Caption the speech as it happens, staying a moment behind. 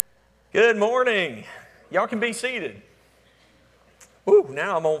Good morning. Y'all can be seated. Ooh,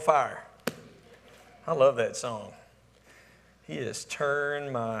 now I'm on fire. I love that song. He has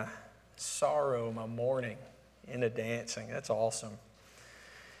turned my sorrow, my mourning, into dancing. That's awesome.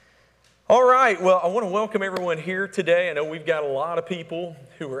 All right, well, I want to welcome everyone here today. I know we've got a lot of people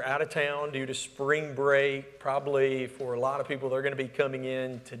who are out of town due to spring break. Probably for a lot of people, they're going to be coming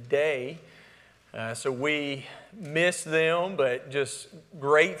in today. So we miss them, but just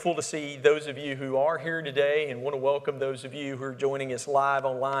grateful to see those of you who are here today and want to welcome those of you who are joining us live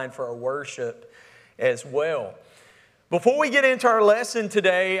online for our worship as well. Before we get into our lesson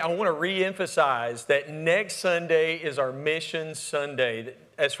today, I want to re-emphasize that next Sunday is our Mission Sunday.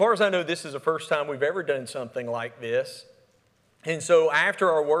 As far as I know, this is the first time we've ever done something like this. And so after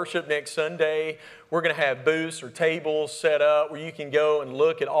our worship next Sunday, we're going to have booths or tables set up where you can go and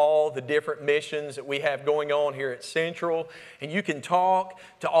look at all the different missions that we have going on here at Central. And you can talk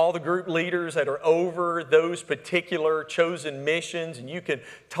to all the group leaders that are over those particular chosen missions. And you can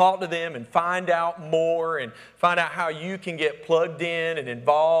talk to them and find out more and find out how you can get plugged in and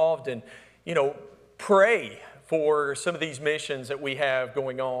involved and, pray for some of these missions that we have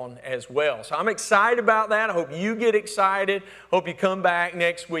going on as well. So I'm excited about that. I hope you get excited. Hope you come back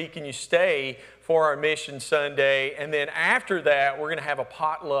next week and you stay for our Mission Sunday. And then after that, we're going to have a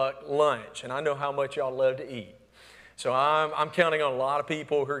potluck lunch. And I know how much y'all love to eat. So I'm counting on a lot of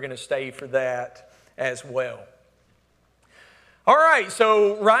people who are going to stay for that as well. All right,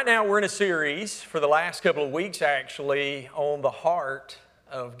 so right now we're in a series for the last couple of weeks actually on the heart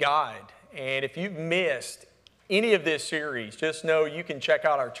of God. And if you've missed any of this series, just know you can check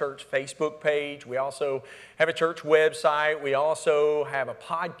out our church Facebook page. We also have a church website. We also have a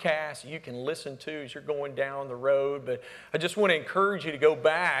podcast you can listen to as you're going down the road. But I just want to encourage you to go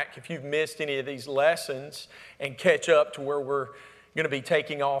back if you've missed any of these lessons and catch up to where we're going to be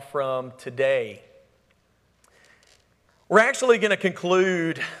taking off from today. We're actually going to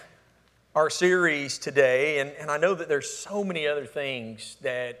conclude our series today, and I know that there's so many other things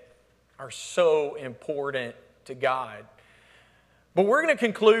that are so important to God. But we're going to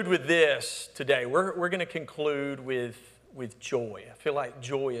conclude with this today. We're going to conclude with joy. I feel like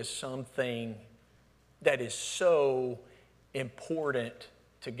joy is something that is so important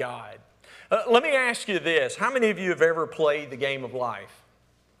to God. Let me ask you this. How many of you have ever played the game of life?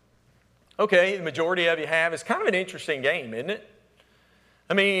 Okay, the majority of you have. It's kind of an interesting game, isn't it?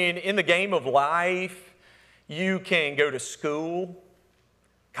 I mean, in the game of life, you can go to school,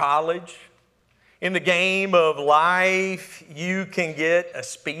 college. In the game of life, you can get a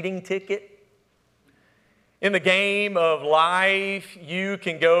speeding ticket. In the game of life, you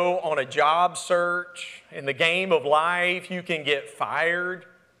can go on a job search. In the game of life, you can get fired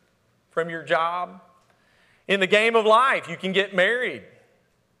from your job. In the game of life, you can get married.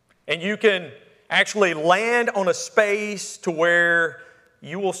 And you can actually land on a space to where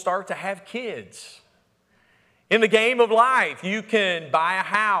you will start to have kids. In the game of life, you can buy a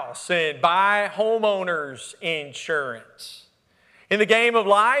house and buy homeowners insurance. In the game of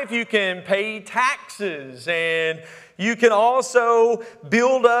life, you can pay taxes and you can also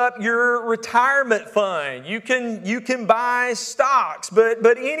build up your retirement fund. You can buy stocks.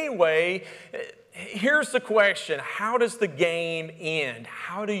 But anyway, here's the question. How does the game end?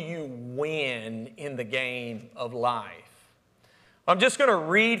 How do you win in the game of life? I'm just going to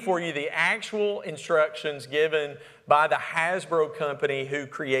read for you the actual instructions given by the Hasbro company who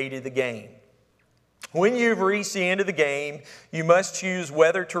created the game. When you've reached the end of the game, you must choose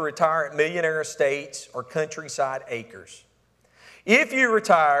whether to retire at Millionaire Estates or Countryside Acres. If you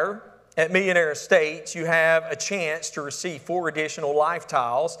retire at Millionaire Estates, you have a chance to receive 4 additional life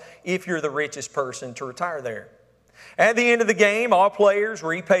tiles if you're the richest person to retire there. At the end of the game, all players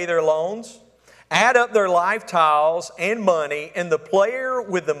repay their loans, add up their life tiles and money, and the player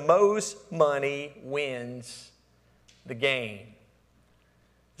with the most money wins the game.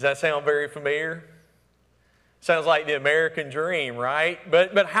 Does that sound very familiar? Sounds like the American dream, right?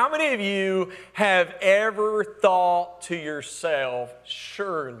 But how many of you have ever thought to yourself,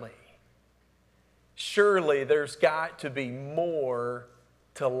 surely there's got to be more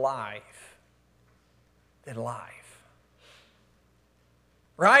to life than life?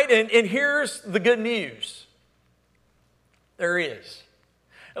 Right? And here's the good news. There is.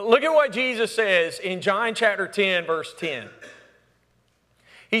 Look at what Jesus says in John chapter 10, verse 10.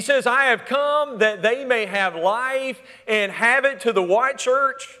 He says, I have come that they may have life and have it to the what,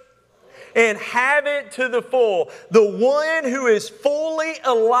 church? And have it to the full. The one who is fully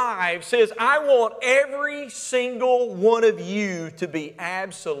alive says, I want every single one of you to be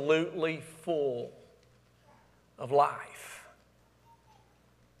absolutely full of life.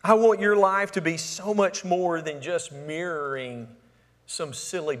 I want your life to be so much more than just mirroring some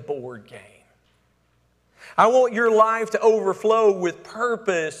silly board game. I want your life to overflow with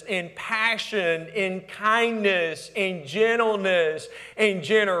purpose and passion and kindness and gentleness and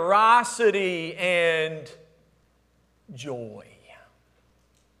generosity and joy.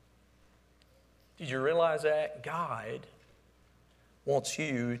 Did you realize that? God wants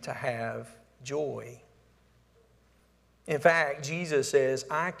you to have joy. In fact, Jesus says,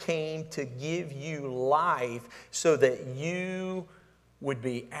 I came to give you life so that you would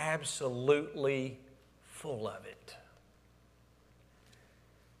be absolutely full of it.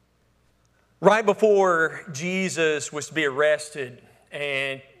 Right before Jesus was to be arrested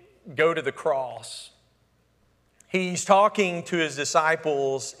and go to the cross, he's talking to his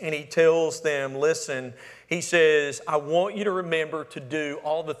disciples and he tells them, listen, he says, I want you to remember to do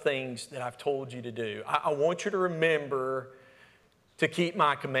all the things that I've told you to do. I want you to remember to keep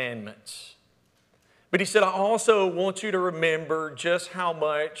my commandments. But he said, I also want you to remember just how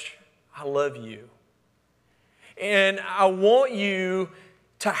much I love you. And I want you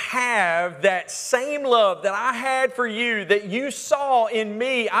to have that same love that I had for you, that you saw in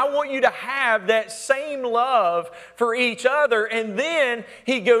me. I want you to have that same love for each other. And then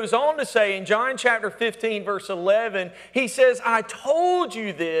he goes on to say in John chapter 15, verse 11, he says, I told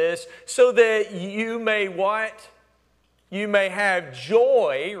you this so that you may what? You may have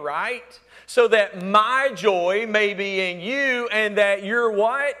joy, right? So that my joy may be in you and that your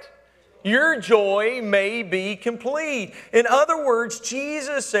what? Your joy may be complete. In other words,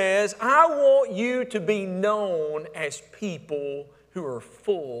 Jesus says, I want you to be known as people who are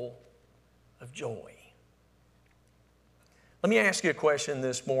full of joy. Let me ask you a question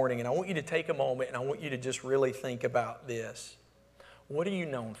this morning, and I want you to take a moment and I want you to just really think about this. What are you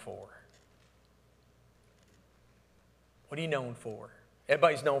known for? What are you known for?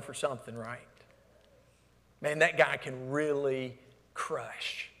 Everybody's known for something, right? Man, that guy can really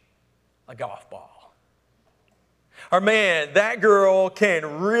crush a golf ball. Or man, that girl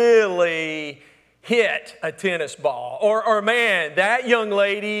can really hit a tennis ball. Or man, that young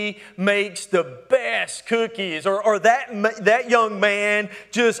lady makes the best cookies. Or that young man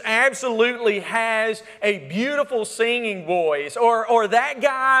just absolutely has a beautiful singing voice. Or that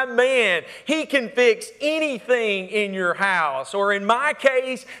guy, man, he can fix anything in your house. Or in my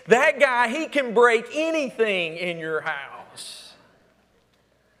case, that guy, he can break anything in your house.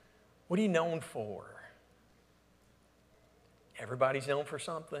 What are you known for? Everybody's known for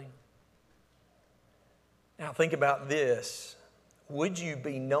something. Now think about this. Would you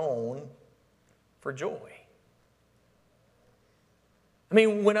be known for joy? I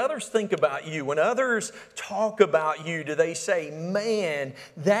mean, when others think about you, when others talk about you, do they say, man,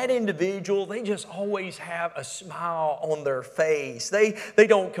 that individual, they just always have a smile on their face. They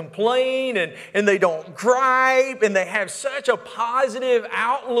don't complain and they don't gripe and they have such a positive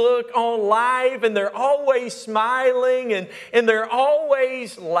outlook on life and they're always smiling and they're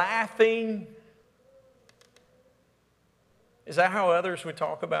always laughing. Is that how others would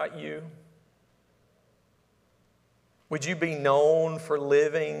talk about you? Would you be known for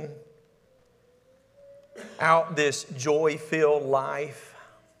living out this joy-filled life?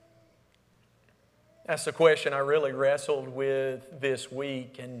 That's the question I really wrestled with this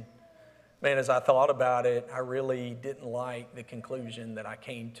week. And man, as I thought about it, I really didn't like the conclusion that I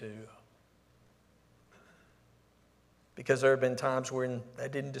came to. Because there have been times when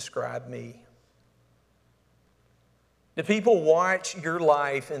that didn't describe me. Do people watch your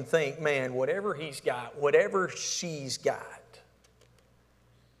life and think, man, whatever he's got, whatever she's got,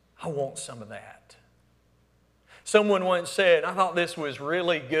 I want some of that? Someone once said, I thought this was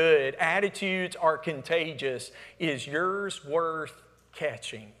really good, attitudes are contagious. Is yours worth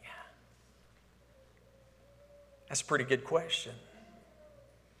catching? That's a pretty good question.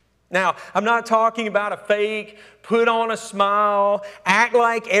 Now, I'm not talking about a fake, put on a smile, act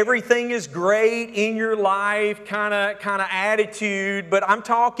like everything is great in your life kind of attitude, but I'm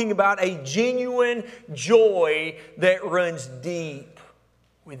talking about a genuine joy that runs deep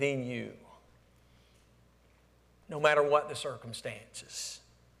within you, no matter what the circumstances.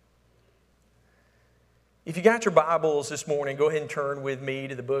 If you got your Bibles this morning, go ahead and turn with me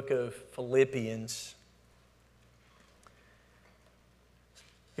to the book of Philippians.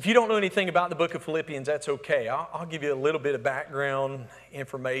 If you don't know anything about the book of Philippians, that's okay. I'll give you a little bit of background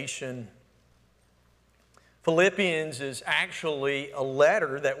information. Philippians is actually a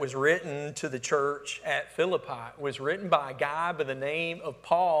letter that was written to the church at Philippi. It was written by a guy by the name of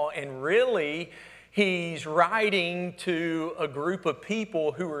Paul, and really he's writing to a group of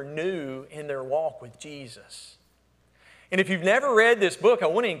people who are new in their walk with Jesus. And if you've never read this book, I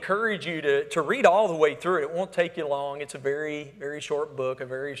want to encourage you to read all the way through it. It won't take you long. It's a very, very short book, a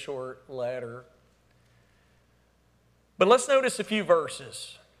very short letter. But let's notice a few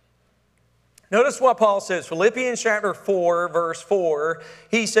verses. Notice what Paul says. Philippians chapter 4, verse 4.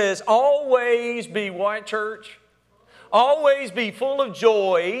 He says, always be what, church? Always be full of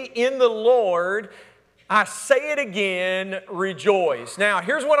joy in the Lord. I say it again, rejoice. Now,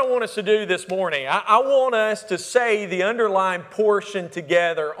 here's what I want us to do this morning. I want us to say the underlined portion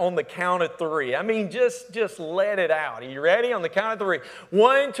together on the count of three. I mean, just let it out. Are you ready? On the count of three.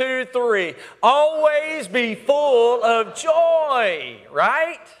 1, 2, 3. Always be full of joy,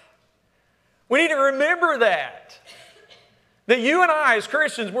 right? We need to remember that. That you and I as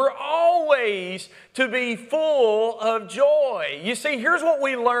Christians, we're always to be full of joy. You see, here's what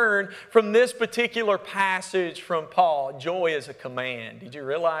we learn from this particular passage from Paul. Joy is a command. Did you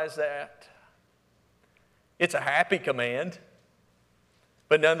realize that? It's a happy command,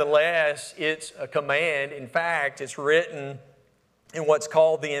 but nonetheless, it's a command. In fact, it's written in what's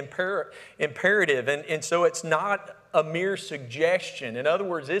called the imperative, and so it's not a mere suggestion. In other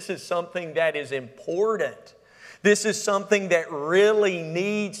words, this is something that is important. This is something that really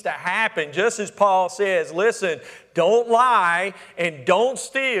needs to happen. Just as Paul says, listen, don't lie and don't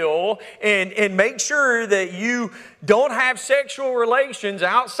steal and make sure that you don't have sexual relations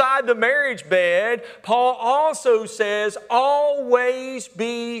outside the marriage bed. Paul also says, always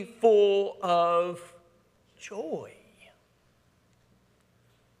be full of joy.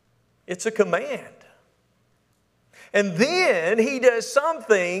 It's a command. And then he does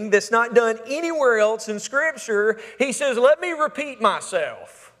something that's not done anywhere else in Scripture. He says, let me repeat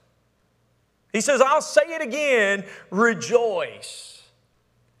myself. He says, I'll say it again, rejoice.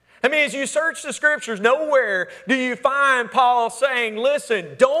 I mean, as you search the Scriptures, nowhere do you find Paul saying,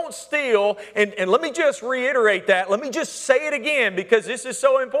 listen, don't steal. And let me just reiterate that. Let me just say it again because this is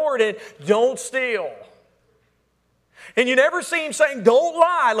so important. Don't steal. And you never see him saying, don't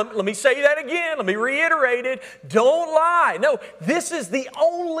lie. Let me say that again. Let me reiterate it. Don't lie. No, this is the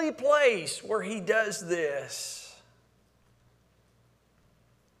only place where he does this.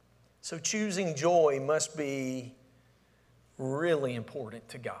 So choosing joy must be really important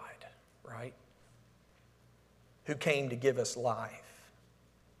to God, right? Who came to give us life.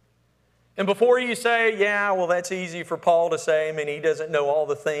 And before you say, yeah, well, that's easy for Paul to say. I mean, he doesn't know all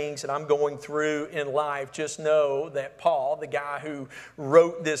the things that I'm going through in life. Just know that Paul, the guy who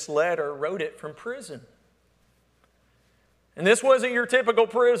wrote this letter, wrote it from prison. And this wasn't your typical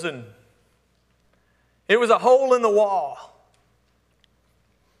prison. It was a hole in the wall.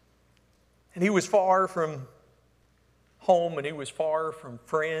 And he was far from home, and he was far from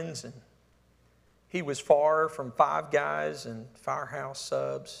friends, and he was far from Five Guys and Firehouse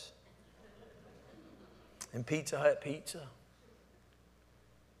Subs and Pizza Hut pizza.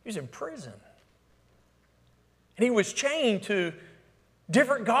 He was in prison. And he was chained to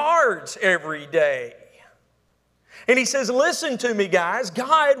different guards every day. And he says, listen to me, guys.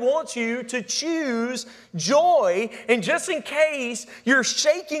 God wants you to choose joy. And just in case you're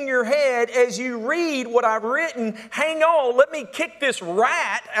shaking your head as you read what I've written, hang on, let me kick this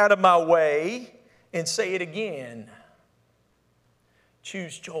rat out of my way and say it again.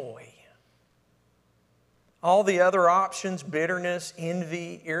 Choose joy. All the other options, bitterness,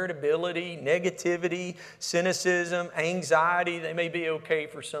 envy, irritability, negativity, cynicism, anxiety, they may be okay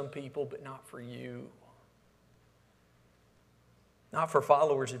for some people, but not for you. Not for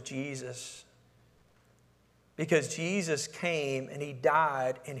followers of Jesus. Because Jesus came and He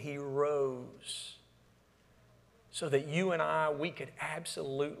died and He rose so that you and I, we could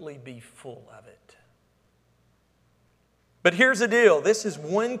absolutely be full of it. But here's the deal. This is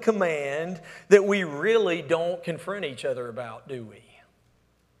one command that we really don't confront each other about, do we?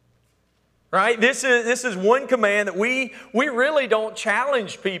 Right? This is one command that we really don't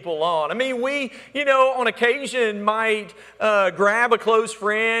challenge people on. I mean, we, on occasion might grab a close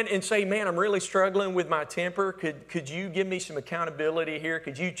friend and say, man, I'm really struggling with my temper. Could you give me some accountability here?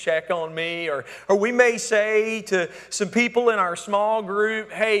 Could you check on me? Or we may say to some people in our small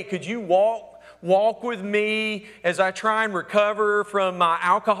group, hey, could you walk with me as I try and recover from my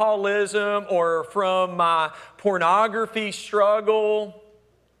alcoholism or from my pornography struggle?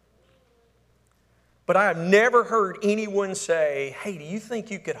 But I have never heard anyone say, hey, do you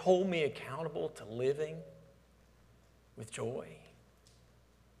think you could hold me accountable to living with joy?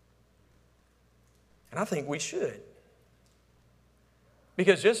 And I think we should.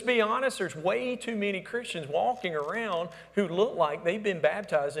 Because just to be honest, there's way too many Christians walking around who look like they've been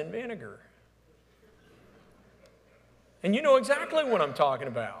baptized in vinegar. And you know exactly what I'm talking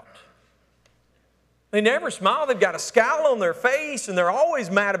about. They never smile. They've got a scowl on their face, and they're always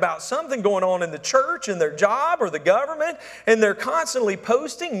mad about something going on in the church and their job or the government, and they're constantly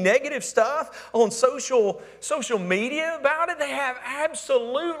posting negative stuff on social media about it. They have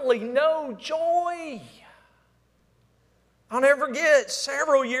absolutely no joy. I'll never forget,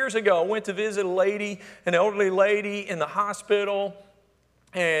 several years ago, I went to visit an elderly lady in the hospital,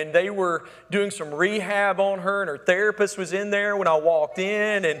 and they were doing some rehab on her, and her therapist was in there when I walked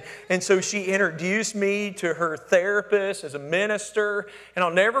in. And so she introduced me to her therapist as a minister. And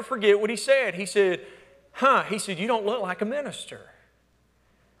I'll never forget what he said. He said, you don't look like a minister.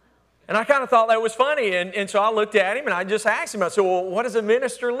 And I kind of thought that was funny. And so I looked at him and I just asked him, I said, well, what does a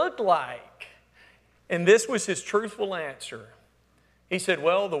minister look like? And this was his truthful answer. He said,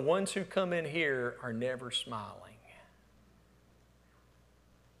 well, the ones who come in here are never smiling.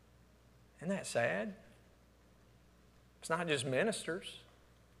 Isn't that sad? It's not just ministers.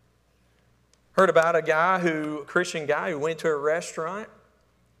 Heard about a Christian guy who went to a restaurant.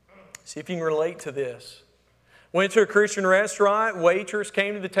 See if you can relate to this. Went to a Christian restaurant, waitress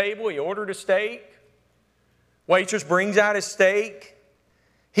came to the table, he ordered a steak. Waitress brings out his steak.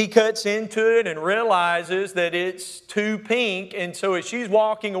 He cuts into it and realizes that it's too pink. And so as she's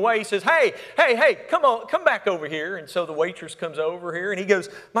walking away, he says, hey, come back over here. And so the waitress comes over here and he goes,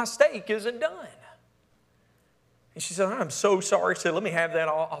 my steak isn't done. And she said, I'm so sorry. She said, let me have that.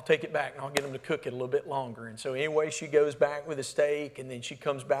 I'll take it back and I'll get them to cook it a little bit longer. And so anyway, she goes back with the steak and then she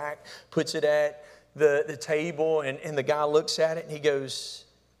comes back, puts it at the table. And the guy looks at it and he goes,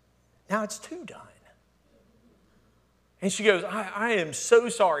 now it's too done. And she goes, I am so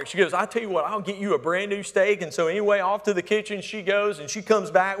sorry. She goes, I tell you what, I'll get you a brand new steak. And so anyway, off to the kitchen she goes and she comes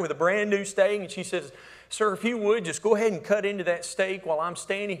back with a brand new steak. And she says, sir, if you would, just go ahead and cut into that steak while I'm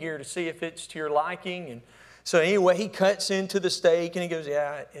standing here to see if it's to your liking. And so anyway, he cuts into the steak and he goes,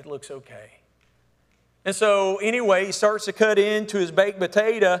 yeah, it looks okay. And so anyway, he starts to cut into his baked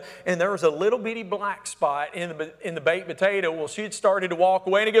potato, and there was a little bitty black spot in the baked potato. Well, she had started to walk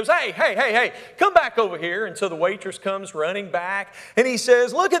away, and he goes, hey, come back over here. And so the waitress comes running back, and he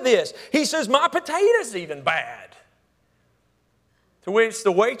says, look at this. He says, my potato's even bad. To which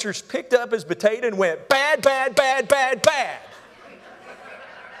the waitress picked up his potato and went, bad, bad, bad, bad, bad.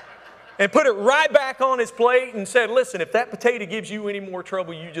 And put it right back on his plate and said, listen, if that potato gives you any more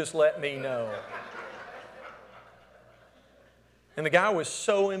trouble, you just let me know. And the guy was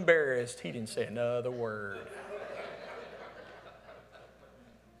so embarrassed, he didn't say another word.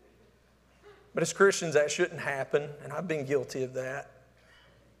 But as Christians, that shouldn't happen, and I've been guilty of that.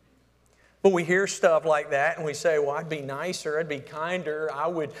 But we hear stuff like that, and we say, well, I'd be nicer, I'd be kinder, I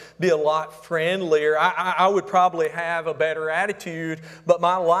would be a lot friendlier, I would probably have a better attitude, but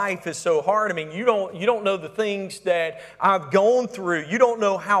my life is so hard. I mean, you don't know the things that I've gone through. You don't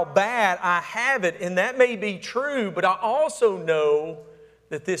know how bad I have it, and that may be true, but I also know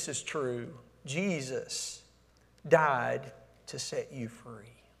that this is true. Jesus died to set you free.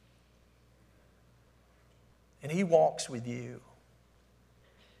 And He walks with you.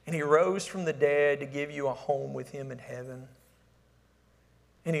 And He rose from the dead to give you a home with Him in heaven.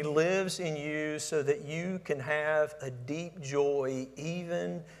 And He lives in you so that you can have a deep joy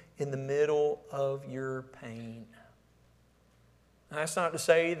even in the middle of your pain. Now, that's not to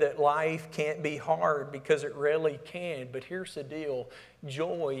say that life can't be hard, because it really can. But here's the deal.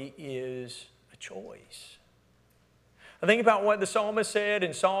 Joy is a choice. I think about what the psalmist said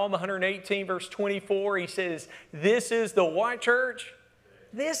in Psalm 118, verse 24. He says, this is the what, church?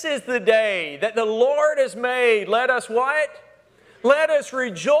 This is the day that the Lord has made. Let us what? Let us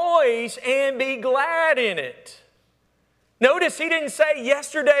rejoice and be glad in it. Notice He didn't say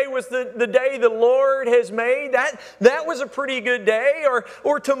yesterday was the day the Lord has made. That was a pretty good day.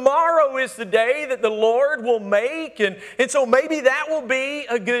 Or tomorrow is the day that the Lord will make. And so maybe that will be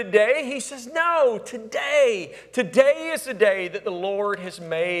a good day. He says, no, today. Today is the day that the Lord has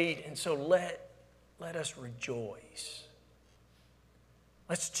made. And so let us rejoice.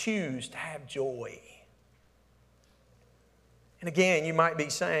 Let's choose to have joy. And again, you might be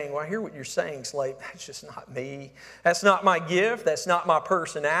saying, well, I hear what you're saying, Slate. That's just not me. That's not my gift. That's not my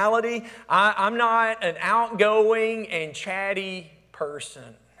personality. I'm not an outgoing and chatty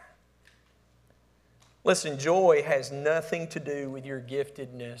person. Listen, joy has nothing to do with your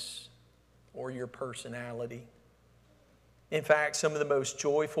giftedness or your personality. In fact, some of the most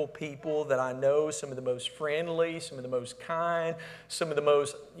joyful people that I know, some of the most friendly, some of the most kind, some of the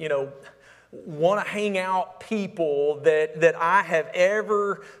most, want to hang out people that I have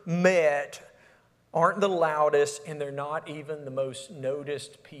ever met aren't the loudest, and they're not even the most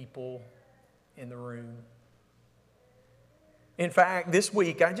noticed people in the room. In fact, this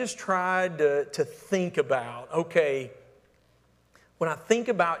week I just tried to think about, okay, when I think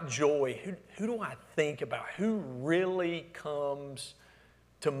about joy, who do I think about? Who really comes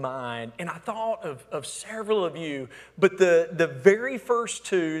to mind? And I thought of several of you, but the very first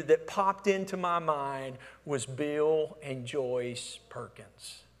two that popped into my mind was Bill and Joyce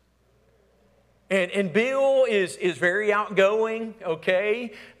Perkins. And Bill is very outgoing,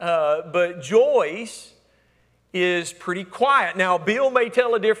 okay? But Joyce is pretty quiet. Now, Bill may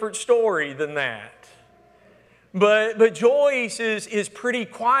tell a different story than that. But Joyce is pretty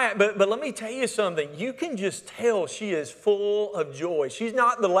quiet. But let me tell you something. You can just tell she is full of joy. She's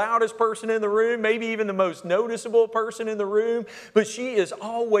not the loudest person in the room, maybe even the most noticeable person in the room, but she is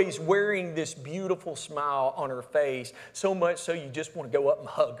always wearing this beautiful smile on her face, so much so you just want to go up and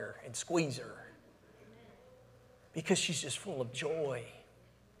hug her and squeeze her because she's just full of joy.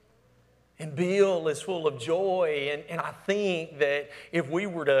 And Bill is full of joy. And I think that if we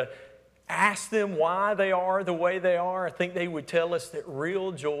were to ask them why they are the way they are, I think they would tell us that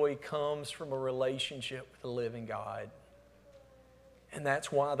real joy comes from a relationship with the living God. And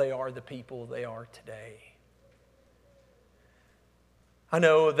that's why they are the people they are today. I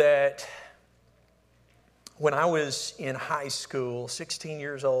know that when I was in high school, 16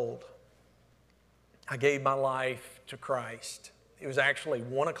 years old, I gave my life to Christ. It was actually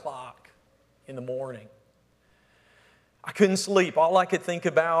 1 o'clock in the morning. I couldn't sleep. All I could think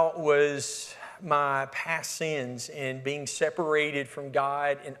about was my past sins and being separated from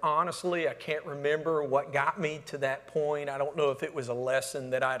God. And honestly, I can't remember what got me to that point. I don't know if it was a lesson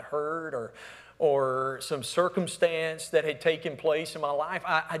that I'd heard or some circumstance that had taken place in my life.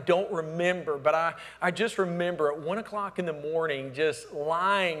 I don't remember, but I just remember at 1 o'clock in the morning just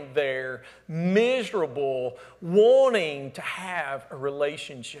lying there, miserable, wanting to have a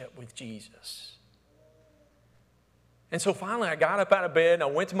relationship with Jesus. And so finally I got up out of bed and I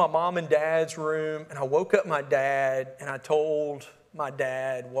went to my mom and dad's room and I woke up my dad and I told my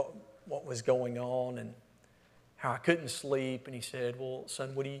dad what was going on and how I couldn't sleep. And he said, well,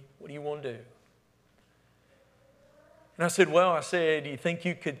 son, what do you want to do? And I said, do you think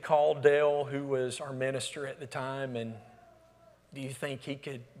you could call Dale, who was our minister at the time, and do you think he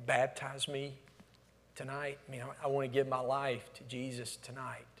could baptize me tonight? I mean, I want to give my life to Jesus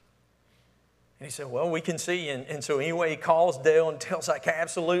tonight. And he said, well, we can see. And so anyway, he calls Dale and tells like,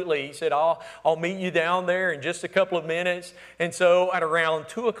 absolutely. He said, I'll meet you down there in just a couple of minutes. And so at around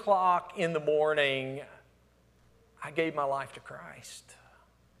 2 o'clock in the morning, I gave my life to Christ.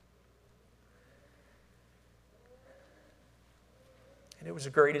 And it was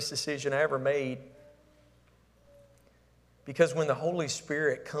the greatest decision I ever made. Because when the Holy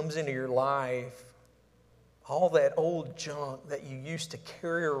Spirit comes into your life, all that old junk that you used to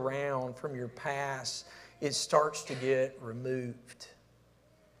carry around from your past, it starts to get removed.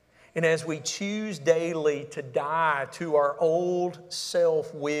 And as we choose daily to die to our old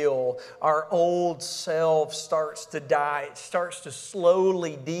self-will, our old self starts to die. It starts to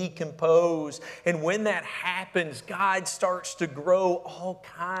slowly decompose. And when that happens, God starts to grow all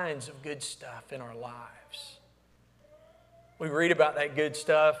kinds of good stuff in our lives. We read about that good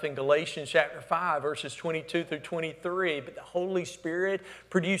stuff in Galatians chapter 5, verses 22 through 23. But the Holy Spirit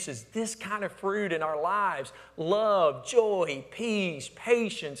produces this kind of fruit in our lives: love, joy, peace,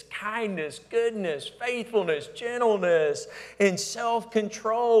 patience, kindness, goodness, faithfulness, gentleness, and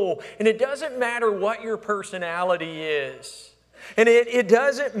self-control. And it doesn't matter what your personality is. And it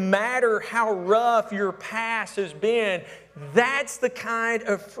doesn't matter how rough your past has been. That's the kind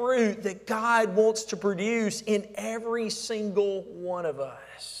of fruit that God wants to produce in every single one of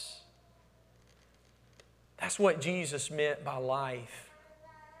us. That's what Jesus meant by life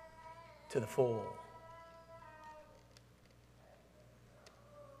to the full.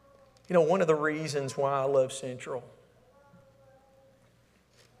 You know, one of the reasons why I love Central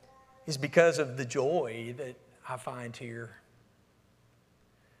is because of the joy that I find here.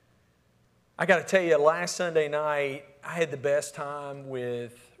 I got to tell you, last Sunday night, I had the best time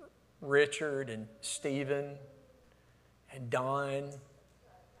with Richard and Stephen and Don.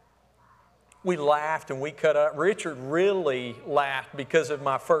 We laughed and we cut up. Richard really laughed because of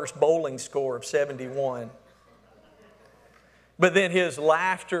my first bowling score of 71. But then his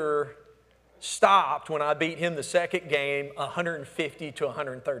laughter stopped when I beat him the second game 150 to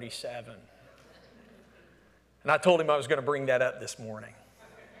 137. And I told him I was going to bring that up this morning.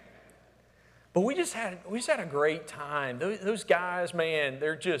 But we just had a great time. Those guys, man,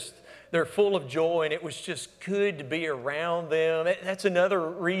 they're full of joy, and it was just good to be around them. That's another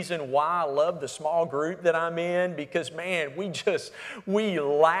reason why I love the small group that I'm in, because, man, we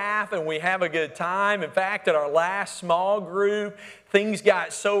laugh and we have a good time. In fact, at our last small group, things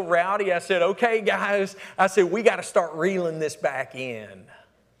got so rowdy, I said, okay, guys, we got to start reeling this back in.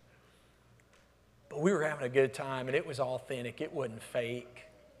 But we were having a good time, and it was authentic. It wasn't fake.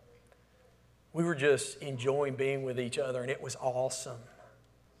 We were just enjoying being with each other, and it was awesome.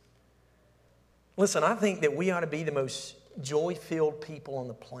 Listen, I think that we ought to be the most joy-filled people on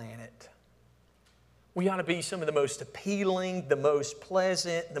the planet. We ought to be some of the most appealing, the most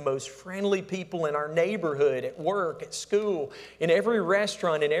pleasant, the most friendly people in our neighborhood, at work, at school, in every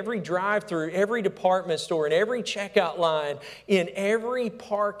restaurant, in every drive-thru, every department store, in every checkout line, in every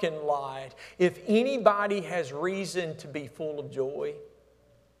parking lot. If anybody has reason to be full of joy,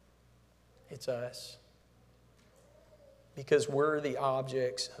 it's us. Because we're the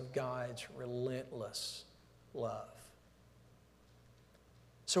objects of God's relentless love.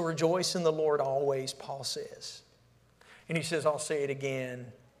 So rejoice in the Lord always, Paul says. And he says, I'll say it again,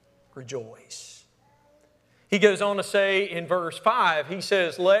 rejoice. He goes on to say in verse 5, he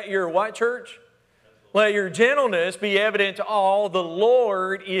says, let your what, church? Let your gentleness be evident to all, the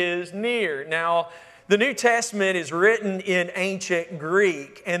Lord is near. Now, the New Testament is written in ancient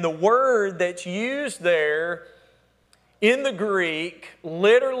Greek, and the word that's used there in the Greek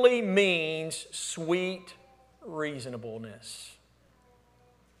literally means sweet reasonableness.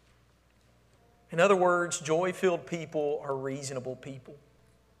 In other words, joy-filled people are reasonable people.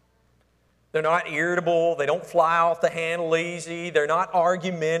 They're not irritable. They don't fly off the handle easy. They're not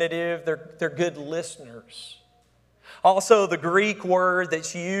argumentative. They're good listeners. Also, the Greek word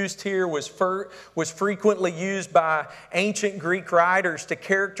that's used here was frequently used by ancient Greek writers to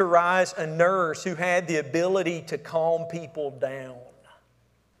characterize a nurse who had the ability to calm people down.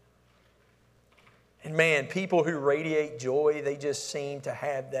 And man, people who radiate joy, they just seem to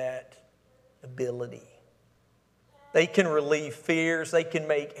have that ability. They can relieve fears. They can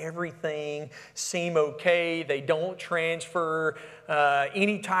make everything seem okay. They don't transfer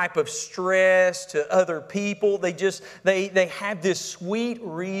any type of stress to other people. They have this sweet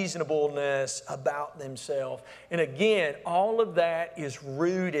reasonableness about themselves. And again, all of that is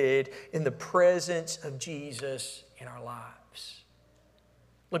rooted in the presence of Jesus in our lives.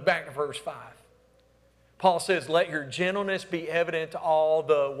 Look back to verse 5. Paul says, let your gentleness be evident to all,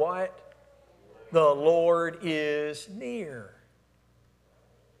 the what? The Lord is near.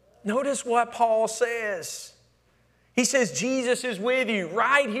 Notice what Paul says. He says Jesus is with you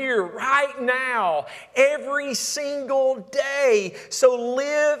right here, right now, every single day. So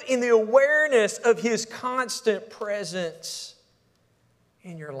live in the awareness of His constant presence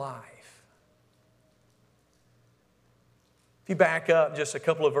in your life. If you back up just a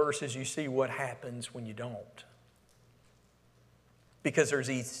couple of verses, you see what happens when you don't. Because there's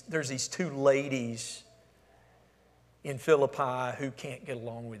these two ladies in Philippi who can't get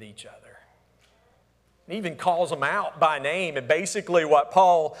along with each other. He even calls them out by name. And basically what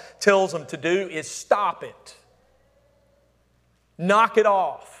Paul tells them to do is stop it. Knock it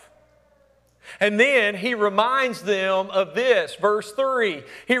off. And then he reminds them of this, verse 3.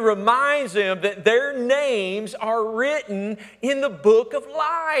 He reminds them that their names are written in the book of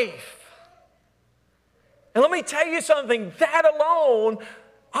life. And let me tell you something, that alone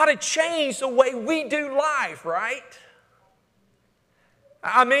ought to change the way we do life, right?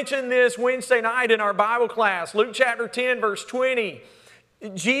 I mentioned this Wednesday night in our Bible class, Luke chapter 10, verse 20.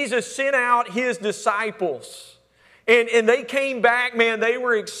 Jesus sent out His disciples. And they came back, man, they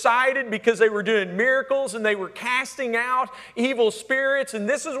were excited because they were doing miracles and they were casting out evil spirits. And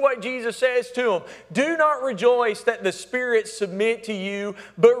this is what Jesus says to them. Do not rejoice that the spirits submit to you,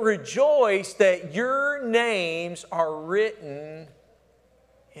 but rejoice that your names are written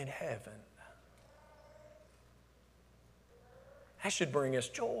in heaven. That should bring us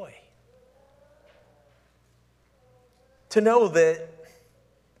joy. To know that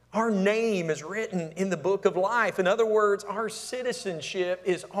our name is written in the book of life. In other words, our citizenship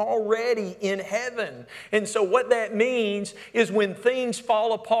is already in heaven. And so what that means is when things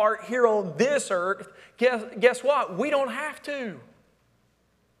fall apart here on this earth, guess what? We don't have to.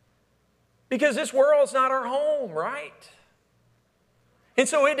 Because this world's not our home, right? And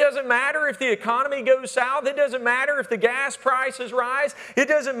so it doesn't matter if the economy goes south. It doesn't matter if the gas prices rise. It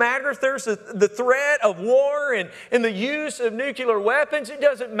doesn't matter if there's the threat of war and the use of nuclear weapons. It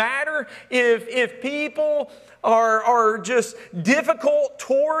doesn't matter if people are just difficult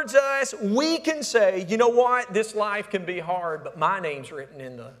towards us. We can say, you know what? This life can be hard, but my name's written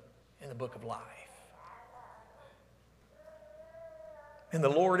in in the book of life. And the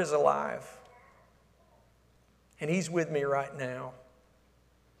Lord is alive. And He's with me right now.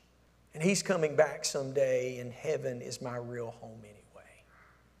 And He's coming back someday, and heaven is my real home anyway.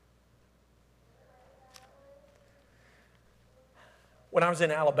 When I was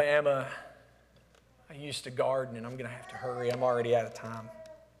in Alabama, I used to garden, and I'm going to have to hurry. I'm already out of time.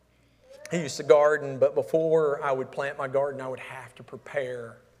 I used to garden, but before I would plant my garden, I would have to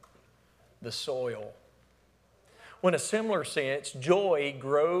prepare the soil. Well, in a similar sense, joy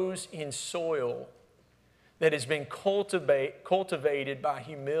grows in soil that has been cultivated by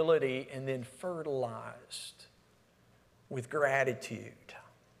humility and then fertilized with gratitude.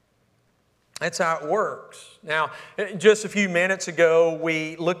 That's how it works. Now, just a few minutes ago,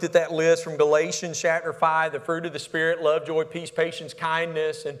 we looked at that list from Galatians chapter 5, the fruit of the Spirit, love, joy, peace, patience,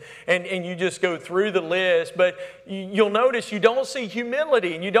 kindness, and you just go through the list. But you'll notice you don't see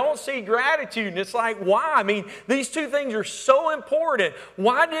humility and you don't see gratitude. And it's like, why? I mean, these two things are so important.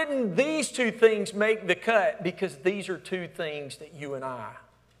 Why didn't these two things make the cut? Because these are two things that you and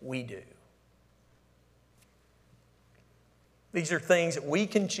we do. These are things that we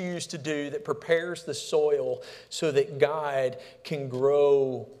can choose to do that prepares the soil so that God can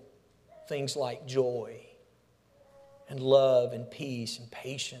grow things like joy and love and peace and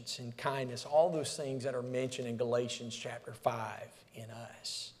patience and kindness, all those things that are mentioned in Galatians chapter 5 in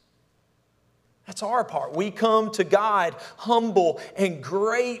us. That's our part. We come to God humble and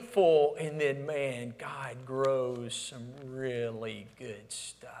grateful, and then, man, God grows some really good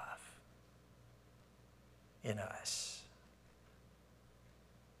stuff in us.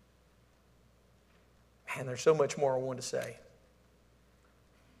 And there's so much more I want to say.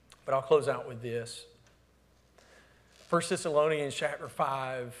 But I'll close out with this. 1 Thessalonians chapter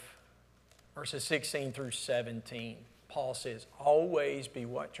 5, verses 16 through 17. Paul says, always be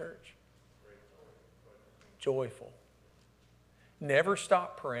what, church? Joyful. Never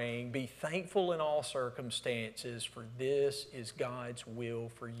stop praying. Be thankful in all circumstances, for this is God's will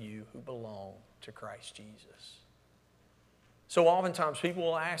for you who belong to Christ Jesus. So oftentimes people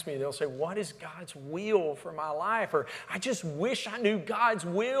will ask me, they'll say, what is God's will for my life? Or I just wish I knew God's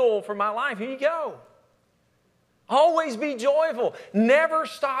will for my life. Here you go. Always be joyful. Never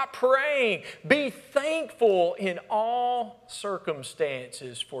stop praying. Be thankful in all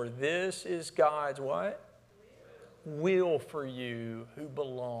circumstances, for this is God's what? Will for you who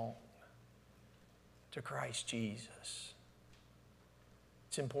belong to Christ Jesus.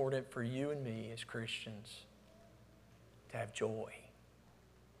 It's important for you and me as Christians to have joy.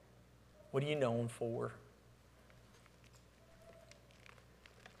 What are you known for?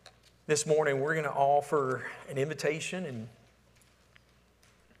 This morning we're going to offer an invitation, and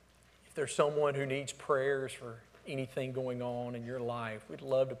if there's someone who needs prayers for anything going on in your life, we'd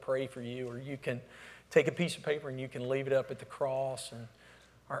love to pray for you. Or you can take a piece of paper and you can leave it up at the cross, and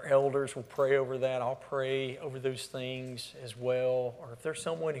our elders will pray over that. I'll pray over those things as well. Or if there's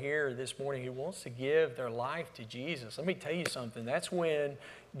someone here this morning who wants to give their life to Jesus, let me tell you something. That's when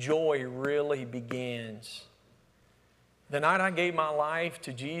joy really begins. The night I gave my life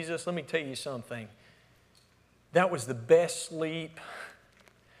to Jesus, let me tell you something. That was the best sleep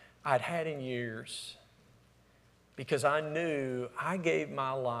I'd had in years, because I knew I gave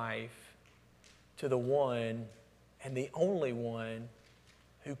my life to the one and the only one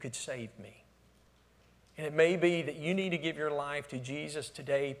who could save me. And it may be that you need to give your life to Jesus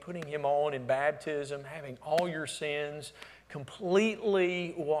today, putting Him on in baptism, having all your sins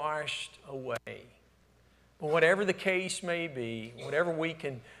completely washed away. But whatever the case may be, whatever we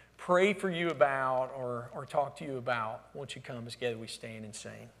can pray for you about or talk to you about, won't you come together, we stand and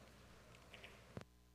sing.